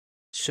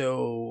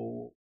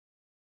So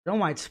don't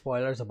mind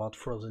spoilers about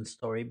Frozen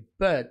story,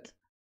 but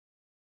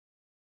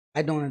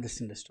I don't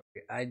understand the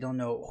story. I don't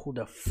know who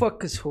the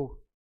fuck is who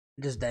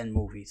in this damn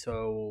movie.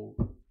 So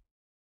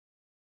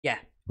yeah,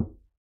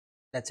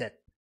 that's it.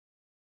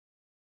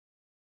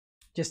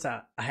 Just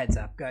a heads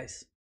up,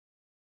 guys.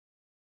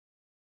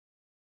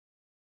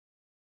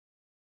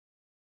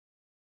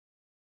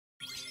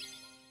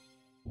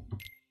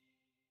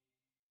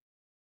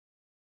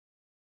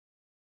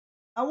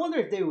 I wonder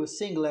if they will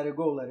sing "Let It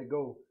Go, Let It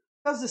Go"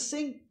 because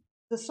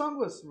the song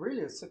was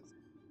really a success.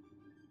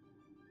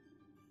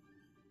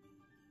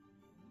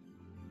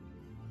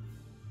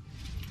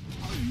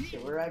 Okay,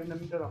 we're right in the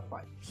middle of a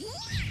fight.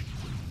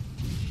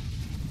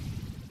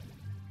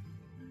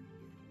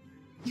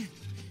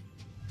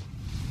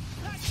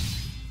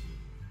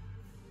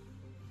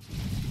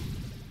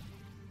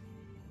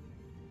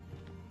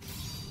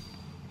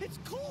 It's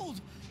cold!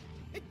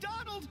 Hey,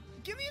 Donald,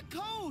 give me a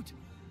coat!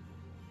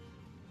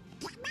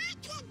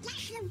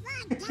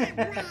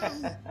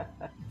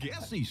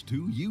 Guess he's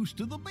too used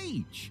to the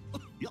beach.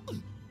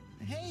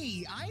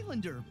 Hey,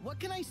 Islander, what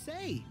can I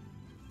say?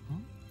 Huh?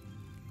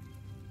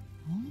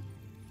 Huh?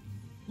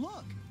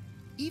 Look,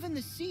 even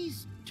the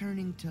sea's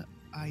turning to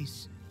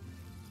ice.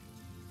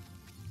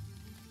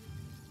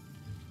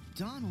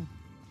 Donald,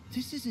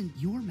 this isn't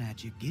your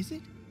magic, is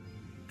it?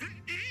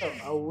 Oh,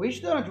 I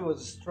wish Donald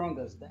was as strong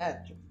as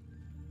that.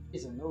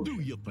 He's an ocean.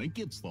 Do you think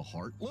it's the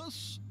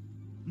Heartless?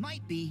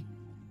 Might be.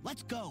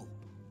 Let's go.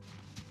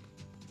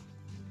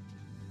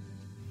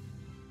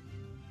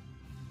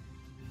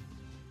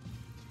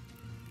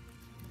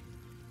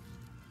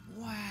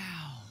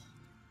 Wow.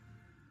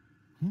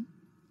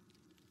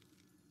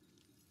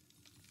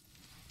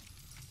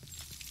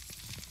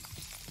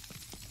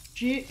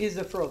 She is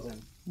a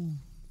Frozen.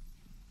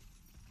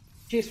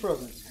 She's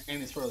Frozen. Her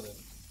name is Frozen.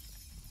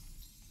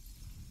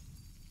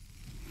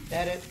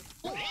 That it?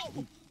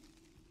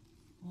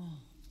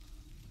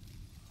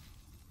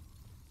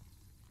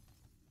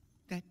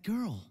 That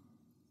girl.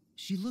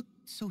 She looked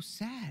so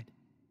sad.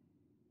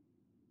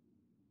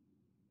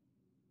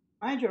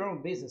 Mind your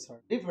own business, her.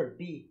 Leave her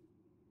be.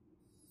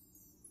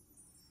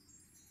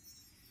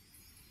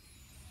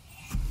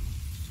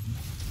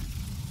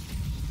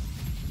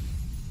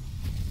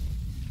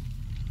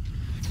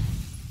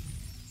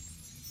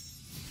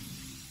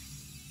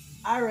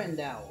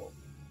 Arendelle.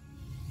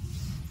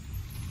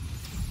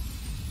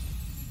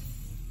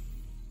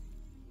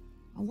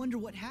 I wonder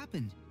what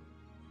happened.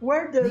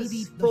 Where does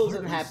Maybe the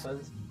Frozen Heartless- happen?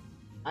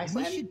 We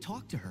Iceland? should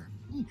talk to her.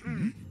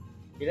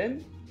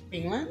 Sweden?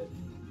 England?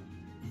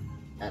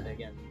 And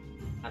again,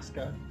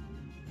 Alaska,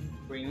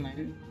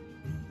 Greenland.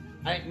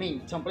 I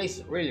mean,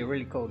 someplace really,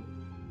 really cold.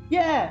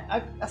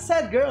 Yeah, a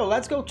sad girl.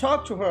 Let's go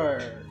talk to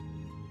her.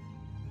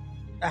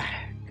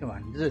 Ah, come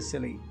on, this is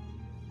silly.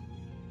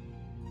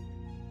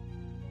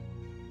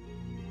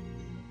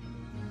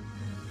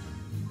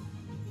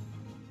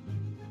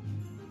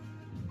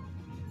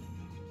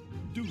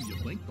 Do you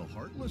think the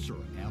Heartless are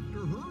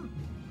after her?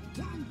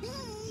 Can be.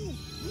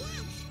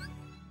 Yes.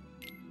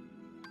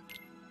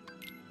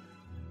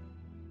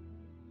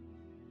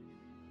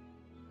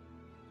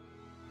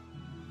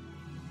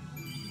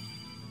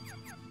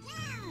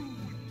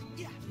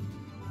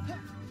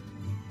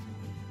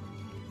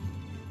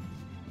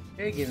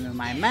 Okay, give me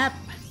my map.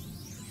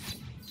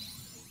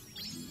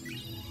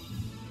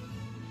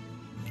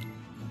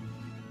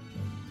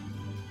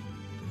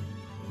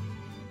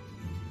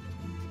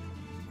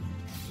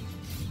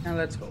 And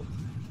let's go.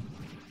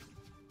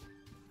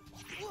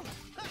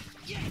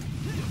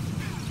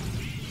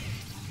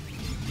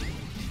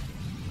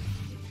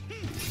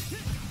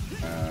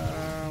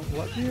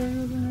 What we are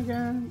using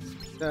again?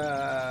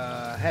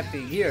 The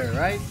happy gear,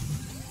 right?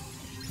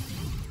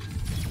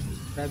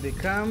 That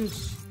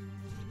becomes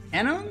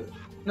cannon?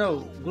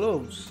 No,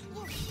 gloves.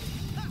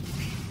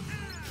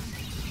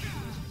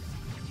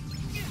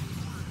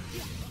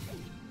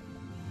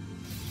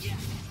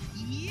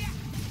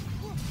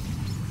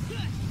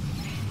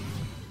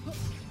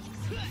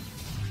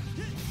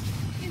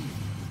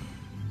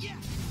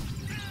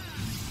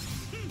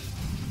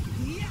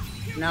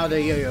 Now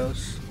the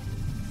yo-yos.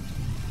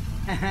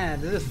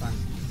 This is fun.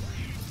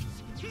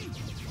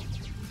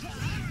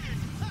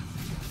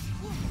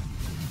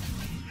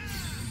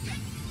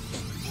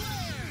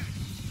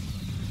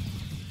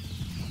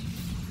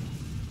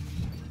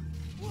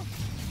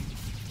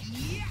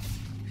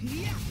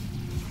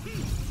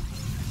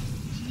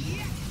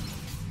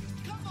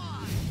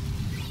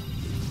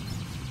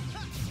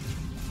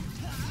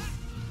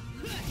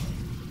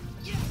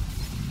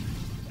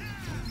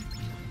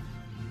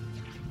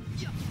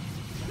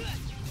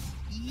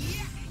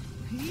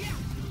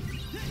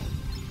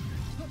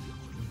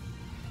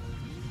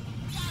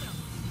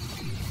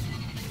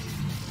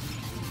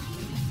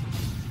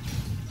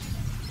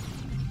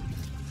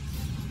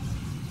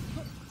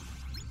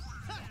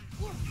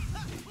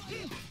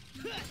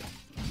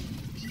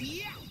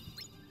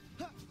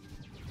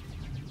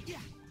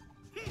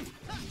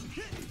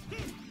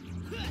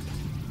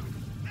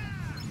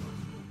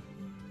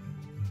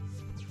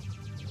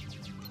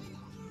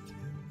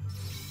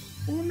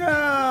 Oh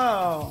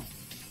no!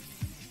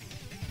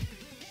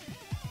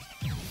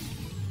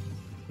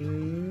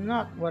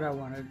 Not what I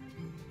wanted.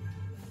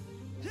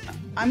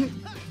 I'm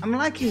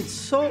liking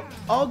so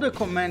all the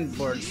command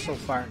boards so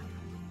far.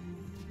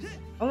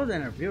 All of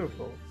them are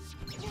beautiful.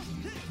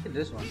 Look at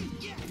this one.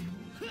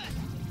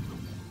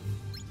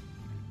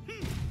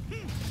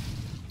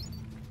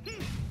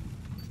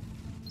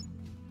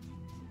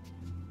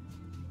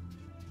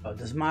 Oh,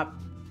 this map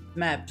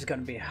is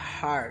gonna be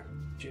hard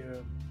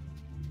to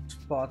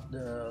spot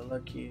the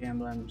lucky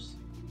emblems.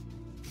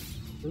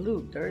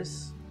 Look,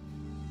 there's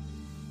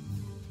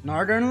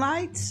Northern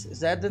Lights. Is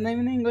that the name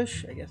in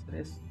English? I guess it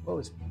is. Oh,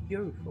 it's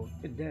beautiful.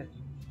 Look at that.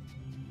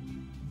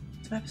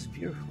 This map is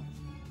beautiful.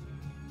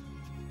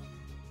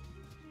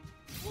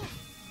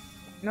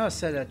 You know, I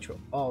said that to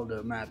all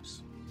the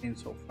maps seen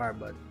so far,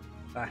 but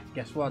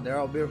guess what? They're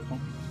all beautiful.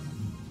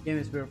 The game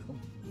is beautiful.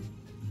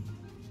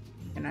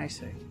 What can I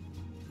say?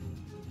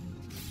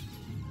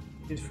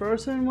 Did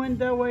Frozen went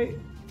that way?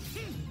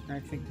 I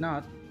think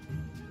not.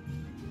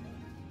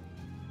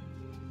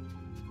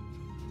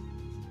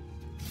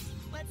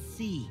 Let's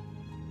see.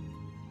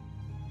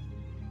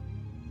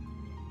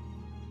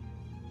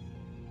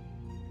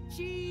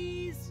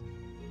 Cheese.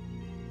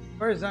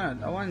 Where is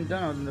Donald? I want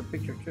Donald in the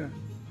picture too.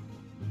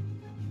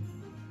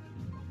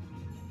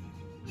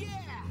 Yeah.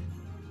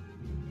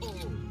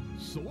 Oh,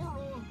 Sora.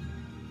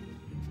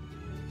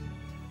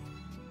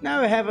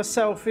 Now I have a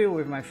selfie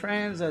with my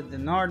friends at the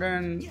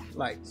Northern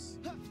Lights.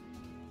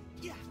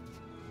 Yeah.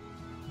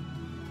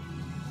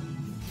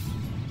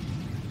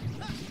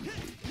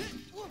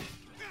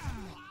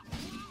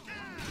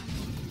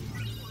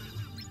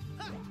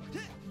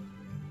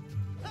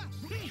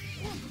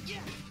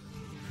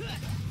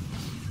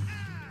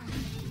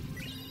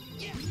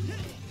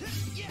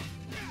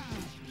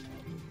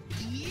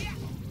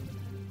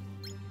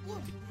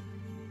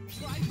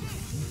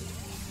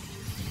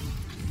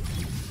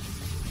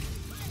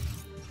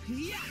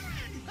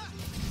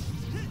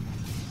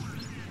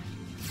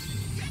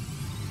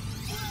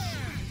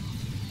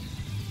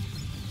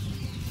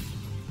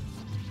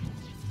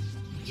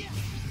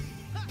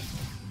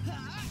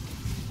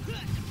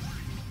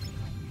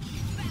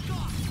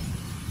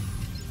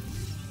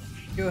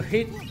 You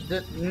hit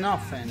the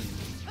nothing.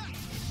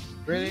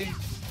 Really?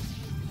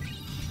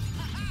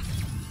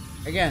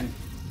 Again.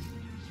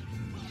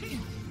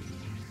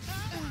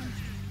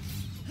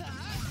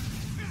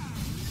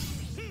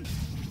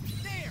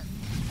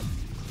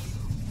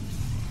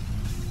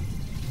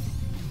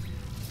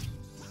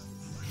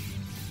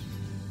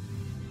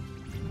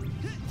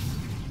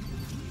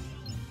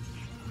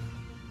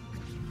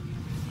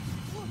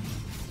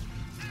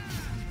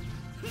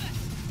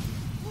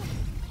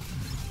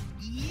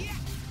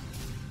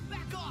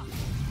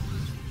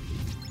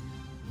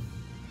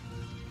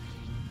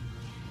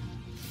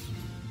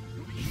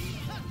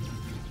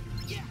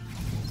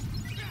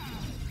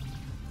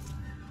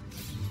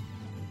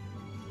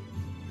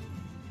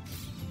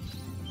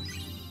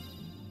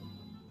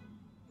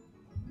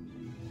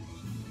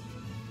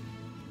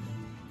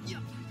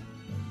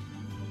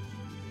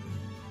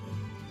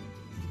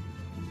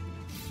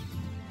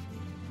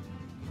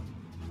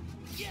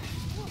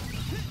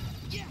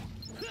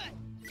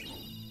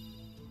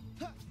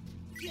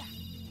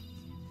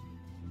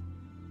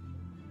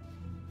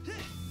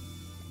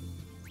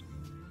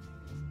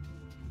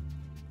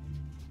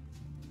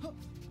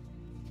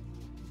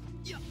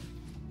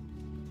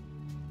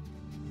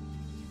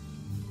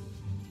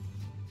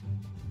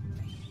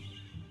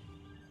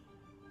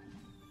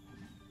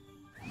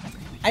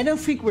 I don't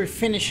think we're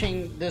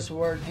finishing this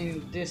world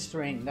in this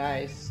train,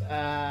 guys.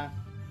 I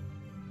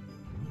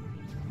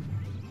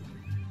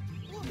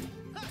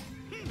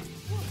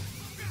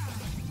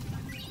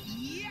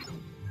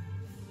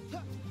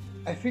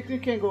think we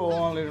can go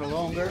on a little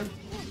longer.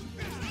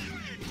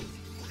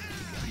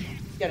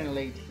 It's getting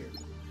late here.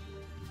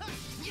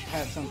 I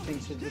have some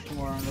things to do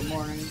tomorrow in the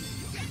morning.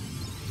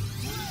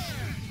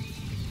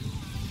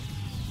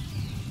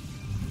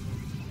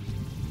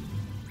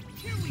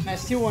 I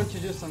still want to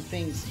do some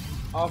things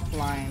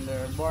offline,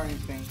 the boring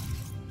things.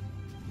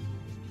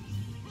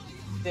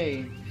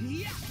 Say,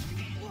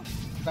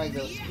 like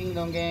those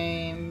Kingdom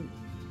game,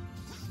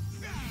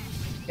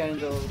 getting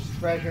those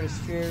treasure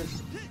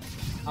spheres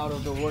out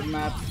of the world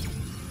map,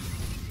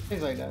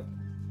 things like that.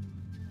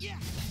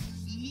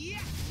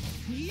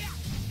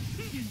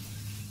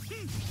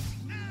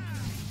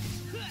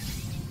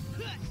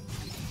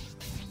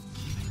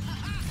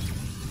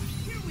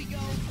 Here we go.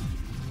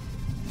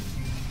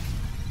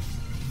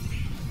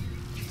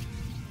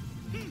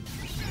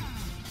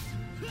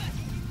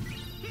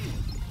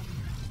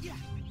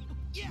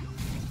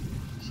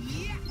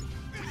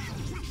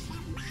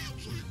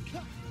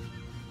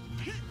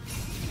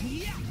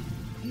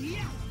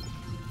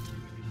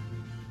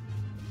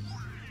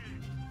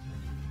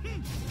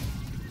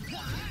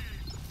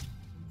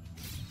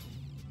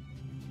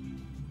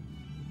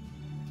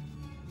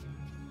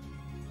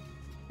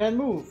 That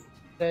move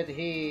that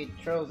he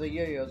throws the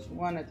yo-yos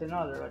one at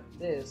another like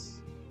this.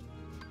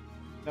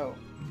 No.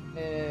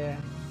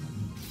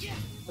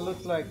 It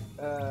looks like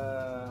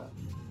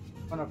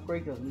one of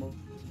Kratos' moves.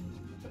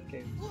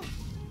 Okay.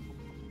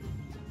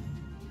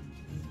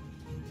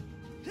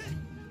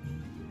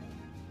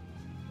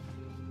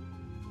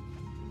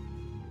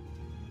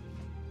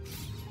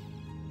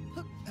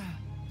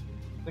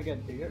 To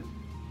get bigger.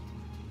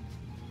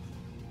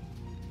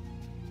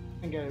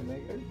 And get it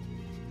bigger.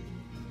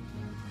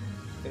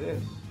 It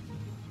is.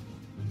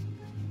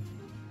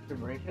 To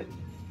break it.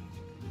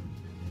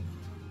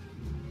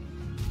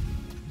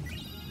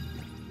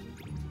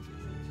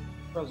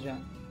 Cross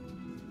jump.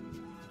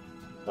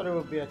 Thought it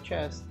would be a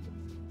chest.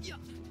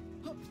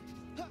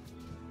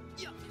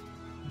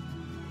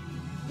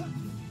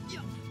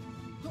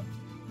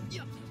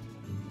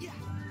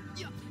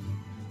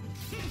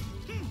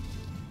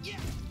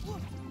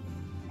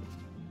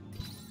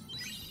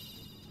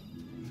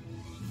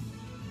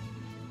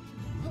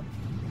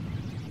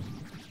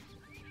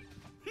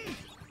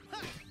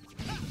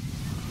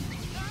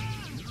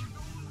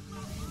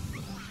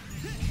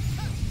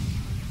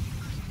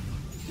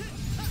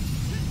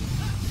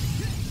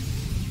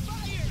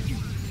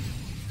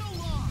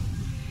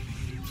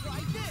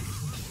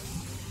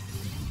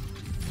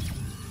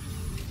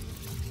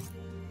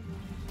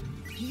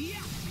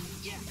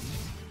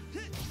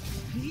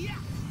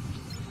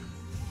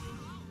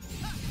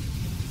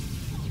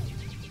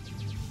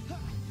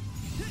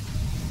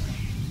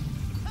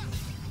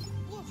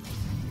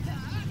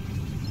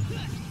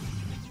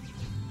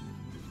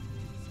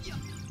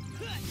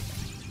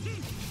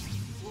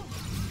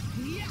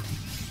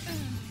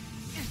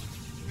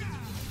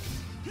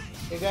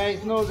 You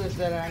guys notice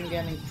that I'm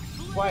getting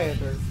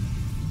quieter.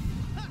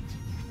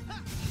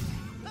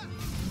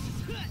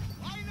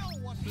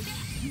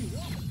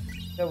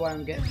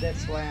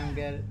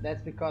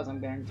 That's because I'm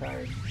getting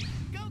tired.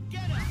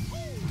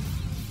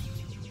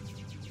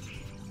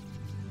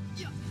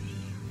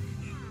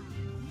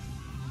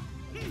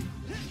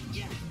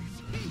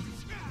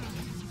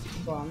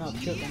 So I'm not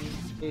shooting,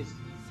 he's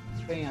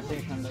paying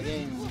attention to the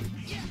game.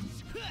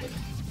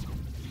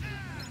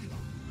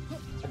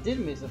 I did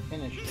miss a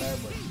finish there,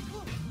 but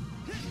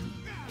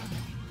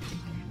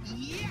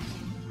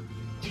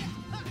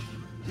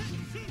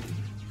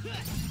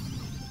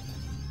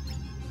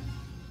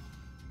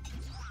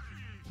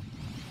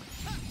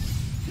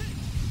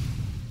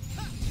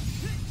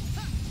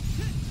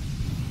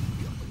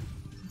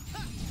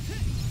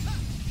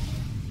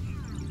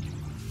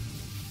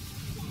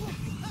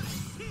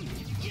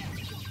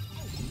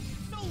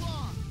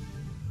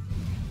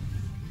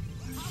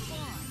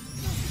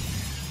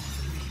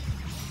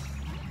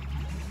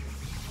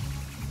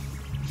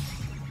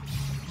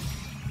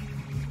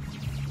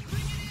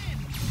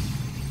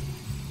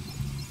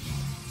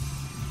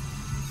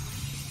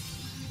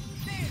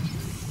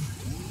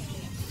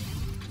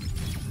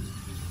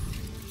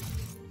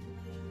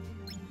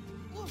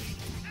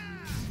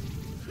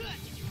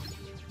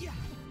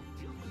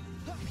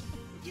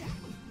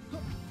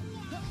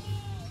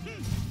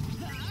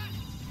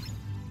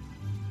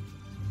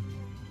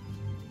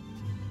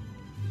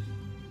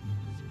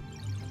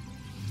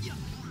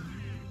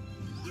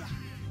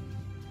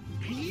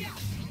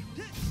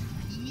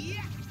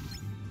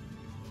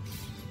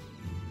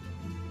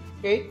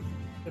okay,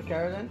 to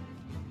carry then.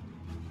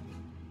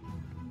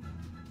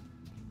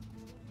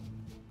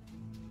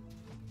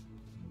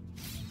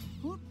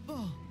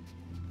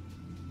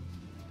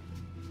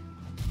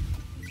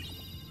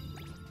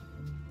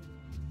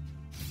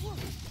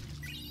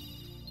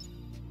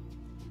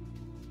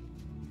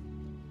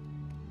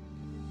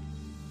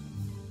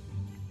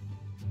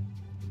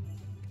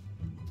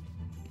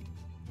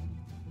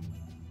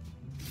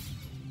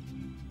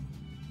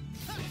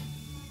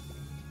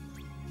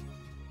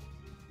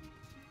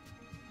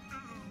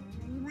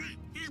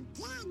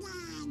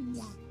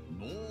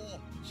 No,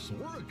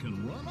 Sora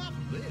can run up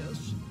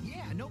this.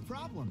 Yeah, no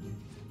problem.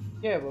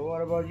 Yeah, but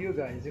what about you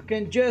guys? You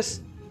can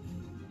just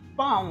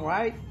spawn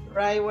right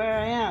where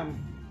I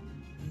am.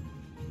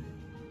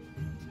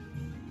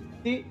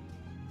 See?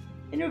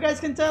 And you guys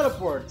can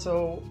teleport,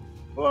 so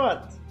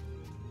what?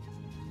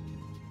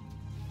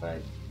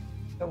 Right,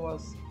 that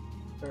was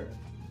her.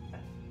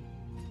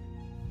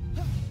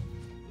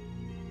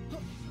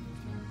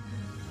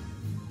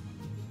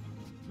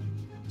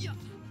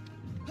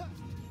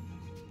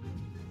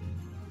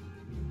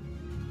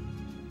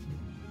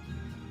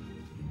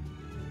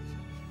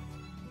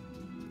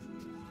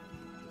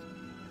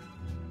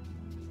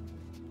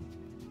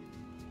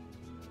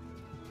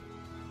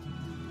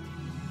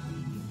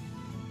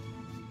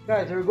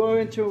 Guys, we're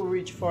going to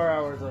reach 4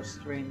 hours of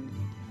stream,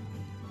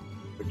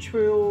 which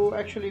will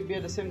actually be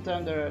at the same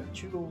time that at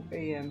 2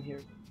 a.m.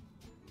 here.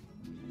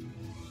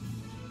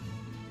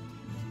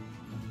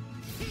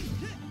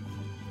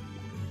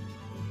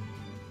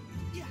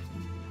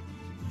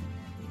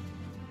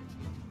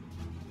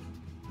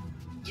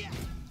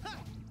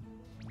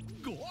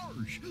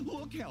 Gosh,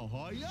 look how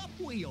high up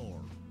we are.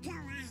 Do I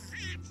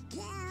have to?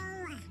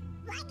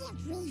 What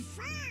if we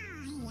fall?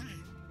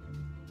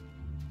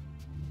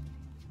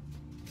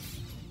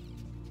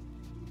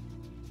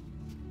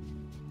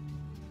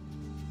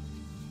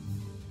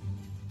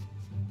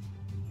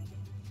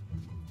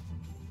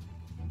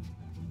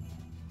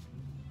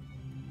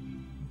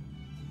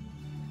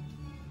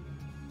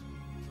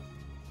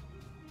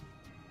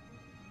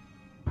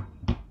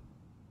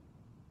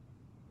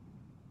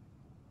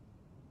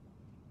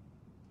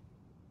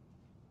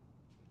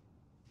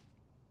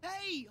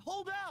 Hey,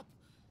 hold up!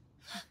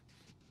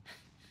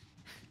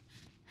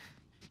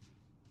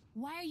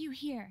 Why are you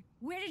here?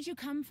 Where did you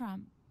come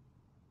from?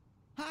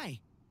 Hi,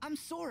 I'm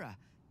Sora,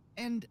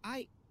 and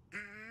I'm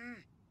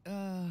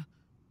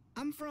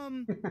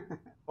from,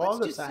 All let's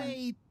the just time.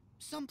 say,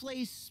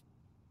 someplace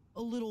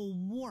a little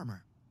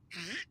warmer.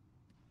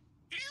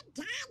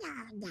 I'm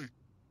Donald.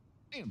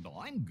 And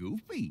I'm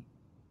Goofy.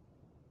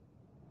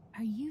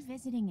 Are you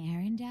visiting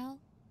Arendelle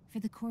for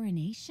the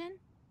coronation?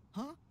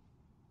 Huh?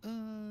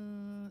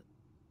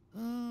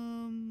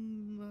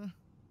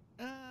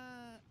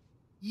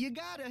 You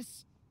got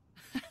us.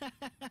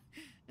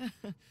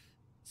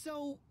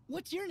 So,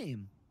 what's your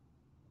name?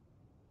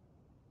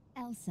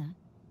 Elsa.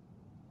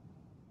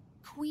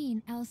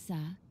 Queen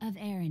Elsa of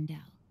Arendelle.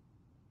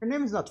 Her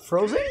name is not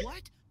Frozen?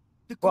 What?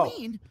 The Whoa.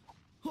 Queen?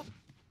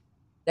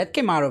 That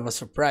came out of a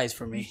surprise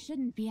for You me.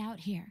 shouldn't be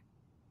out here.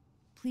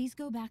 Please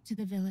go back to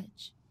the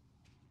village.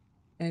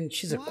 And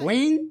she's a Why?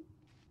 queen?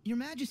 Your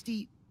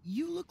Majesty,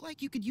 you look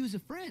like you could use a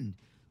friend.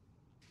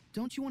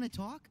 Don't you want to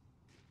talk?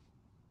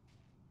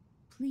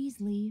 Please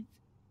leave.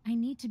 I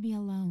need to be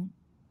alone.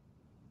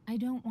 I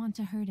don't want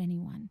to hurt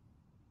anyone.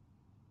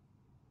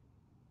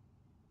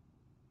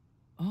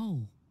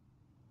 Oh.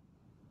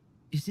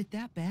 Is it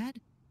that bad?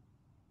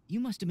 You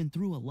must have been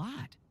through a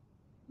lot.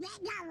 We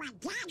know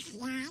what that's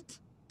like,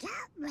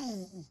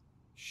 don't we?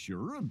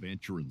 Sure,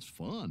 adventuring's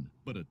fun,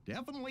 but it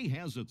definitely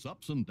has its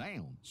ups and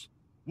downs.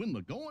 When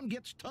the going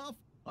gets tough,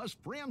 us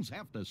friends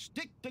have to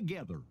stick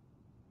together.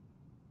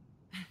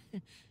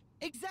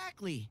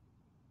 Exactly.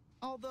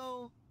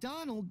 Although,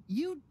 Donald,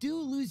 you do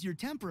lose your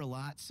temper a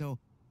lot, so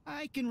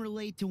I can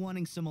relate to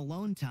wanting some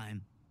alone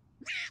time.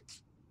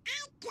 What?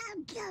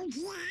 I don't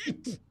do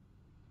that.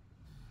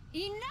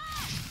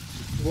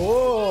 Enough!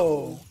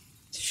 Whoa.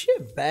 Is she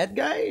a bad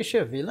guy? Is she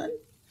a villain?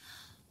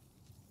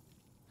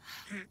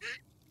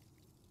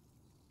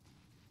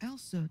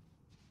 Elsa,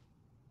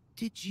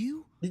 did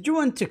you? Did you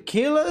want to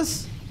kill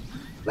us?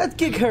 Let's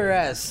kick her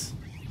ass.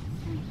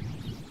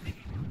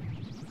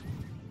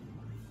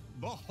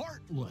 The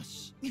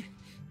Heartless.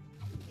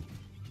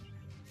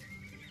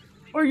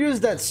 Or use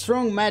that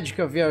strong magic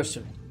of yours to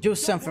do Don't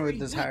something worry,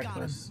 with this we got 'em.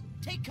 Heartless.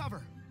 Take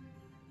cover.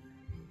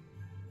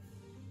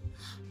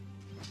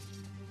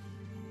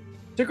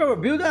 Take over,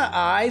 build an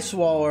ice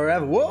wall or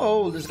whatever.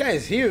 Whoa, this guy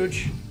is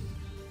huge.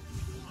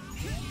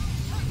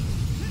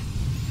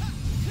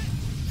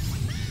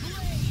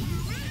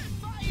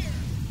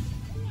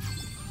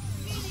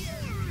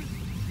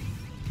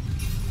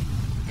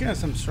 He has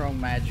some strong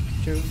magic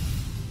too.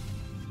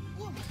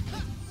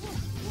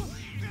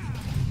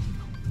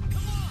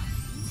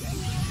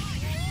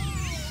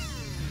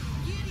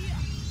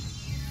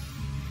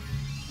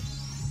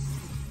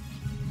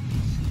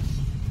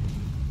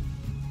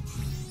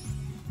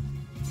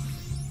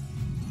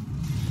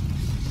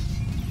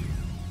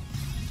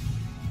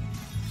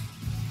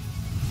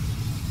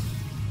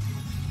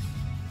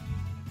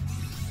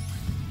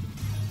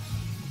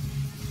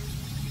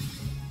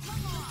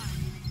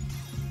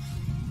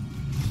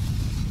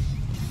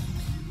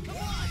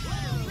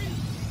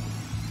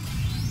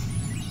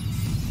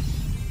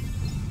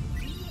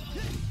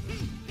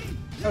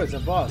 Oh, it's a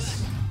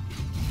boss.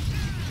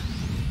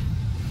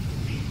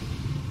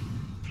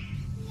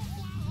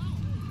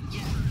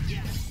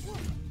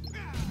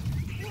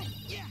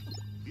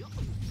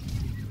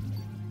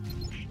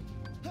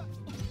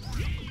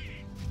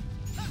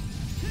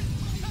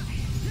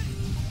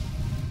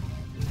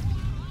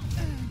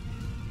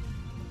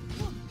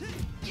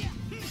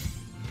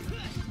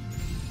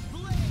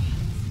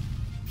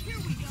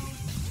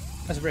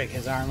 Let's break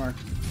his armor.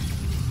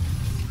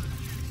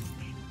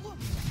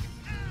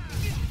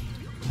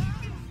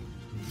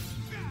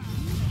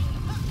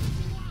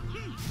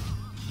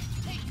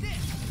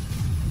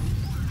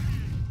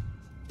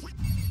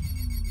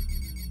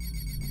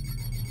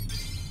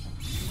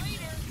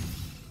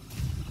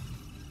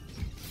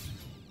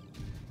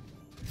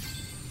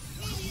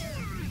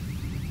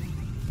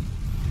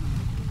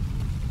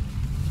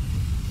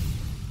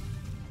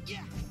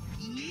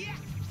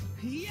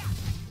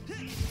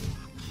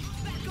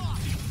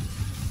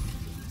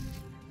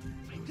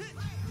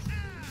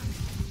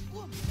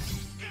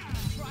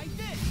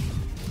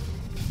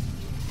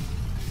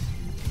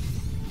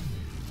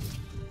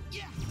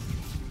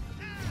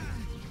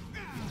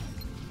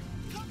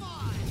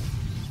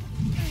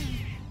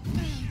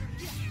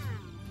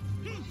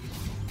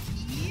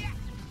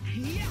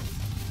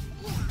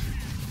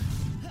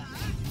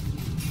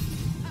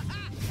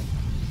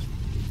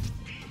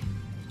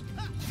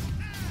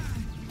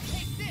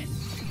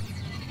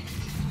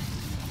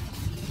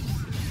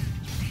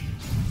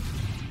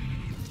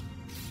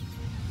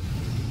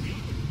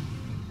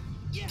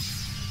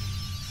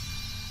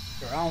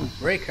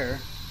 Groundbreaker.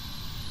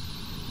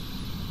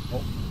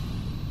 Oh.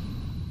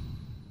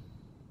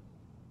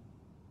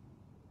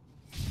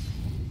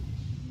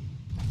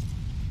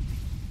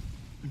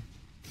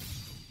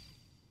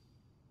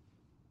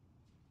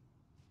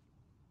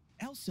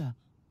 Elsa,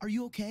 are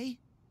you okay?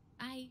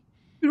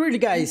 Really,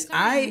 guys, I'm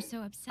sorry I'm I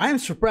so upset. am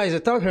surprised. I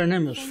thought her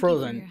name was Thank you for your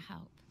Frozen.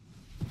 help.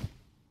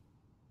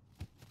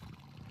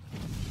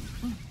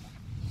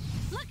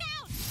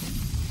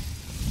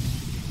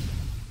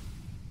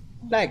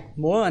 Like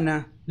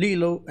Moana,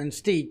 Lilo and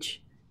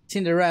Stitch,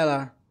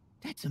 Cinderella,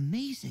 That's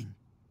amazing.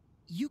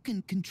 You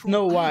can control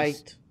Snow ice.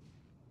 White.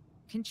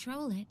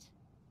 Control it?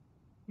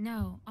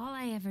 No, all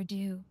I ever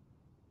do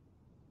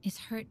is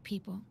hurt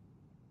people.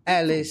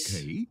 Alice,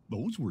 Okay,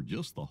 those were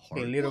just the a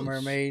hard Little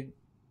ones. Mermaid,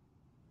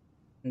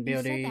 and You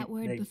said Beauty. that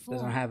word They before.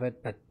 doesn't have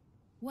it, but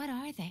What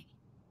are they?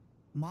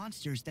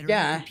 Monsters that are Yeah,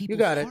 after you people's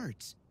got it.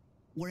 hearts.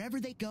 Wherever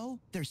they go,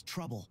 there's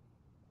trouble.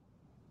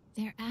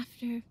 They're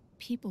after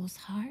people's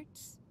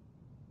hearts?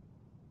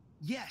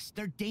 Yes,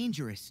 they're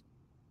dangerous.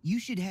 You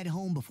should head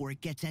home before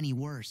it gets any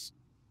worse.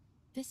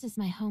 This is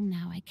my home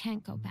now. I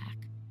can't go back.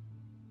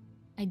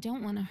 I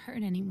don't want to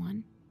hurt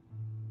anyone.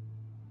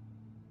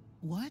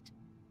 What?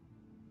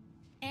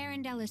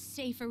 Arendelle is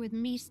safer with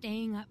me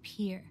staying up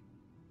here.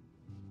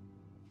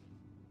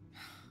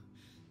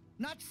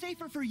 Not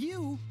safer for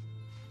you.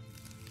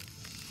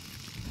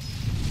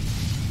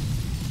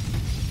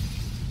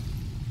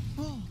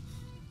 Oh,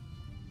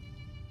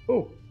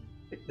 oh,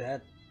 like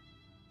that.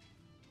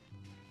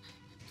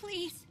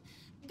 Please,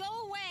 go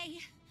away.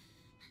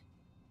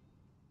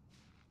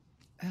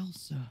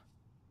 Elsa.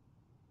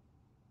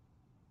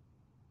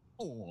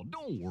 Oh,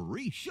 don't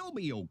worry. She'll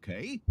be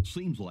okay.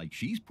 Seems like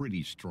she's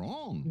pretty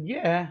strong.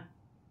 Yeah,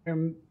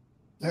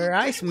 her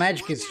ice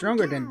magic is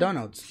stronger than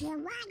Donald's. She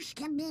wants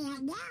to be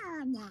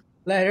alone.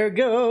 Let her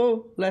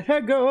go. Let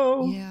her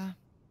go. Yeah,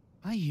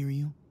 I hear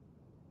you.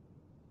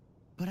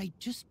 But I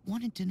just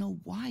wanted to know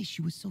why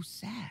she was so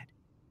sad.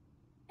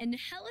 And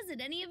how is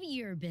it any of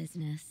your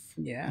business?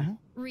 Yeah. Huh?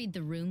 Read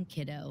the room,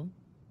 kiddo.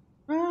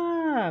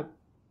 Ah,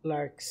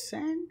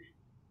 Larkson.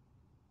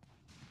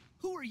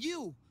 Who are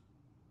you?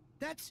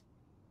 That's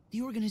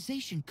the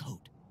organization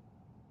code.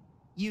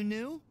 You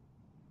knew?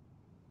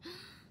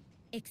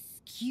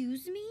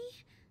 Excuse me?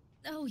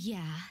 Oh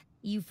yeah,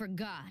 you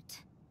forgot.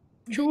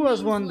 She The was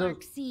name's one of the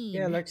Larxene.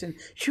 yeah, Larkson.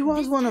 She was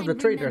This one of the time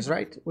traders,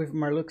 remember. right? With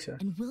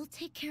Marluxa. And we'll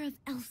take care of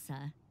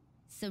Elsa,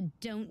 so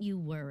don't you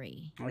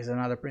worry. Oh, he's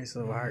another Princess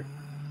of Heart.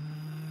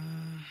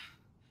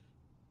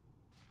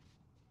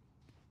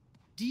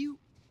 Do you?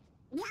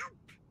 Nope.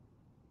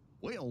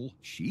 Well,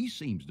 she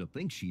seems to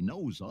think she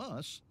knows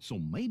us, so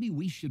maybe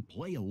we should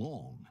play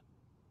along.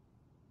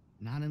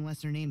 Not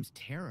unless her name's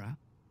Tara.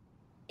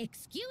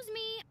 Excuse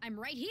me, I'm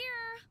right here.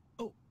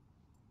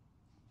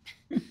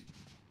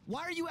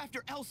 Why are you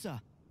after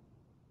Elsa?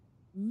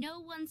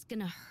 No one's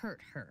gonna hurt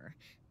her,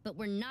 but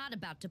we're not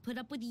about to put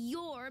up with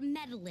your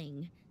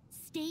meddling.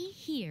 Stay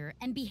here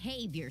and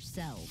behave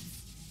yourselves.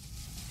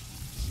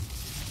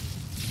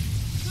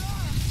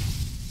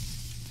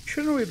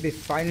 Shouldn't we be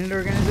fighting the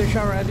organization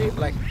already?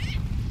 Like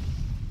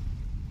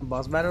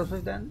boss battles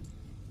with them?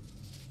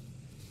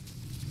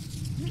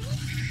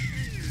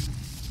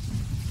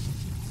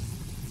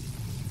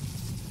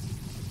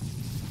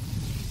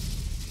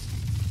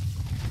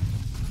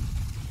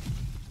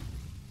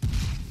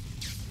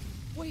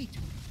 Wait,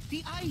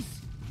 the ice!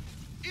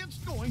 It's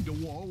going to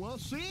wall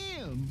us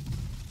in.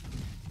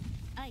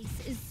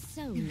 Ice is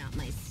so not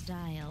my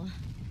style.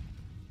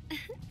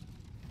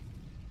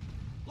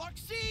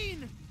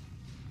 Larxene!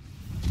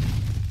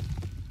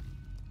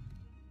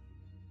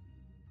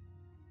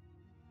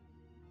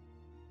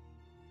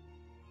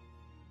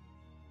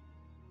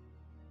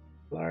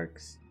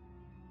 Larks.